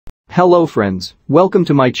Hello friends, welcome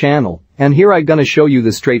to my channel, and here I gonna show you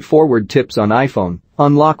the straightforward tips on iPhone,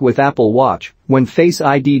 unlock with Apple Watch, when Face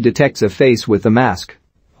ID detects a face with a mask.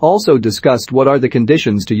 Also discussed what are the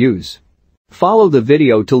conditions to use. Follow the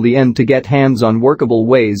video till the end to get hands on workable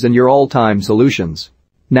ways and your all-time solutions.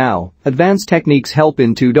 Now, advanced techniques help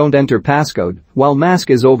into don't enter passcode, while mask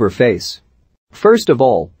is over face. First of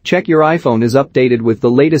all, check your iPhone is updated with the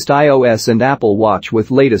latest iOS and Apple Watch with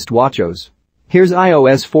latest WatchOS. Here's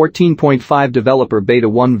iOS 14.5 Developer Beta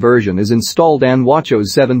 1 version is installed and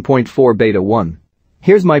WatchOS 7.4 Beta 1.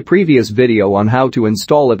 Here's my previous video on how to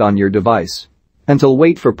install it on your device. Until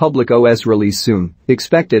wait for public OS release soon,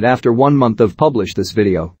 expected after 1 month of publish this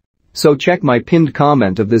video. So check my pinned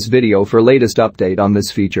comment of this video for latest update on this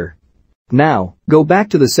feature. Now, go back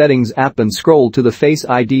to the Settings app and scroll to the Face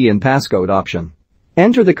ID and Passcode option.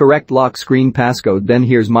 Enter the correct lock screen passcode, then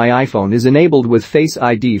here's my iPhone is enabled with Face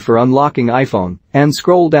ID for unlocking iPhone, and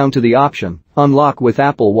scroll down to the option, Unlock with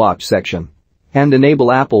Apple Watch section. And enable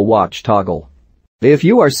Apple Watch toggle. If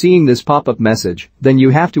you are seeing this pop-up message, then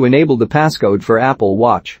you have to enable the passcode for Apple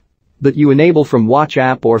Watch. That you enable from Watch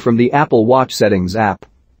app or from the Apple Watch Settings app.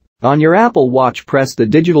 On your Apple Watch, press the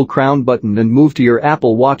digital crown button and move to your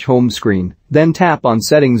Apple Watch home screen, then tap on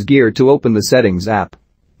Settings gear to open the Settings app.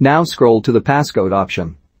 Now scroll to the passcode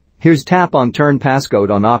option. Here's tap on Turn Passcode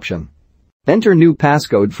on option. Enter new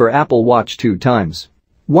passcode for Apple Watch 2 times.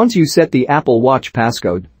 Once you set the Apple Watch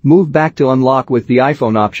passcode, move back to Unlock with the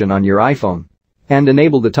iPhone option on your iPhone. And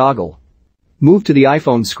enable the toggle. Move to the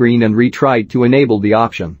iPhone screen and retry to enable the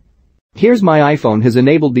option. Here's my iPhone has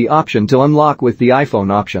enabled the option to unlock with the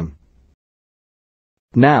iPhone option.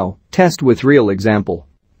 Now, test with real example.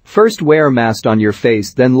 First wear mask on your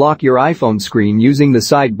face, then lock your iPhone screen using the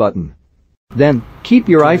side button. Then, keep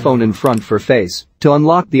your iPhone in front for face to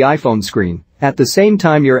unlock the iPhone screen. At the same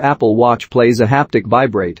time your Apple Watch plays a haptic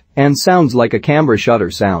vibrate and sounds like a camera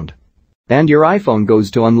shutter sound. And your iPhone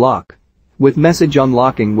goes to unlock. With message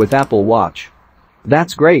unlocking with Apple Watch.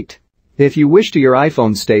 That's great. If you wish to your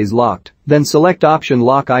iPhone stays locked, then select option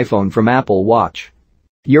Lock iPhone from Apple Watch.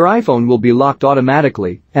 Your iPhone will be locked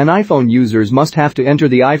automatically, and iPhone users must have to enter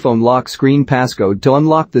the iPhone lock screen passcode to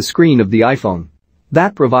unlock the screen of the iPhone.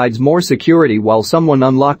 That provides more security while someone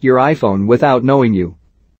unlocked your iPhone without knowing you.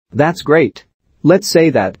 That's great. Let's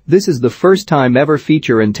say that this is the first time ever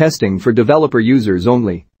feature in testing for developer users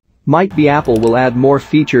only. Might be Apple will add more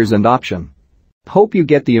features and option. Hope you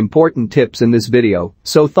get the important tips in this video,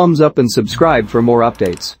 so thumbs up and subscribe for more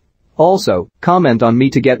updates. Also, comment on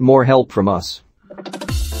me to get more help from us.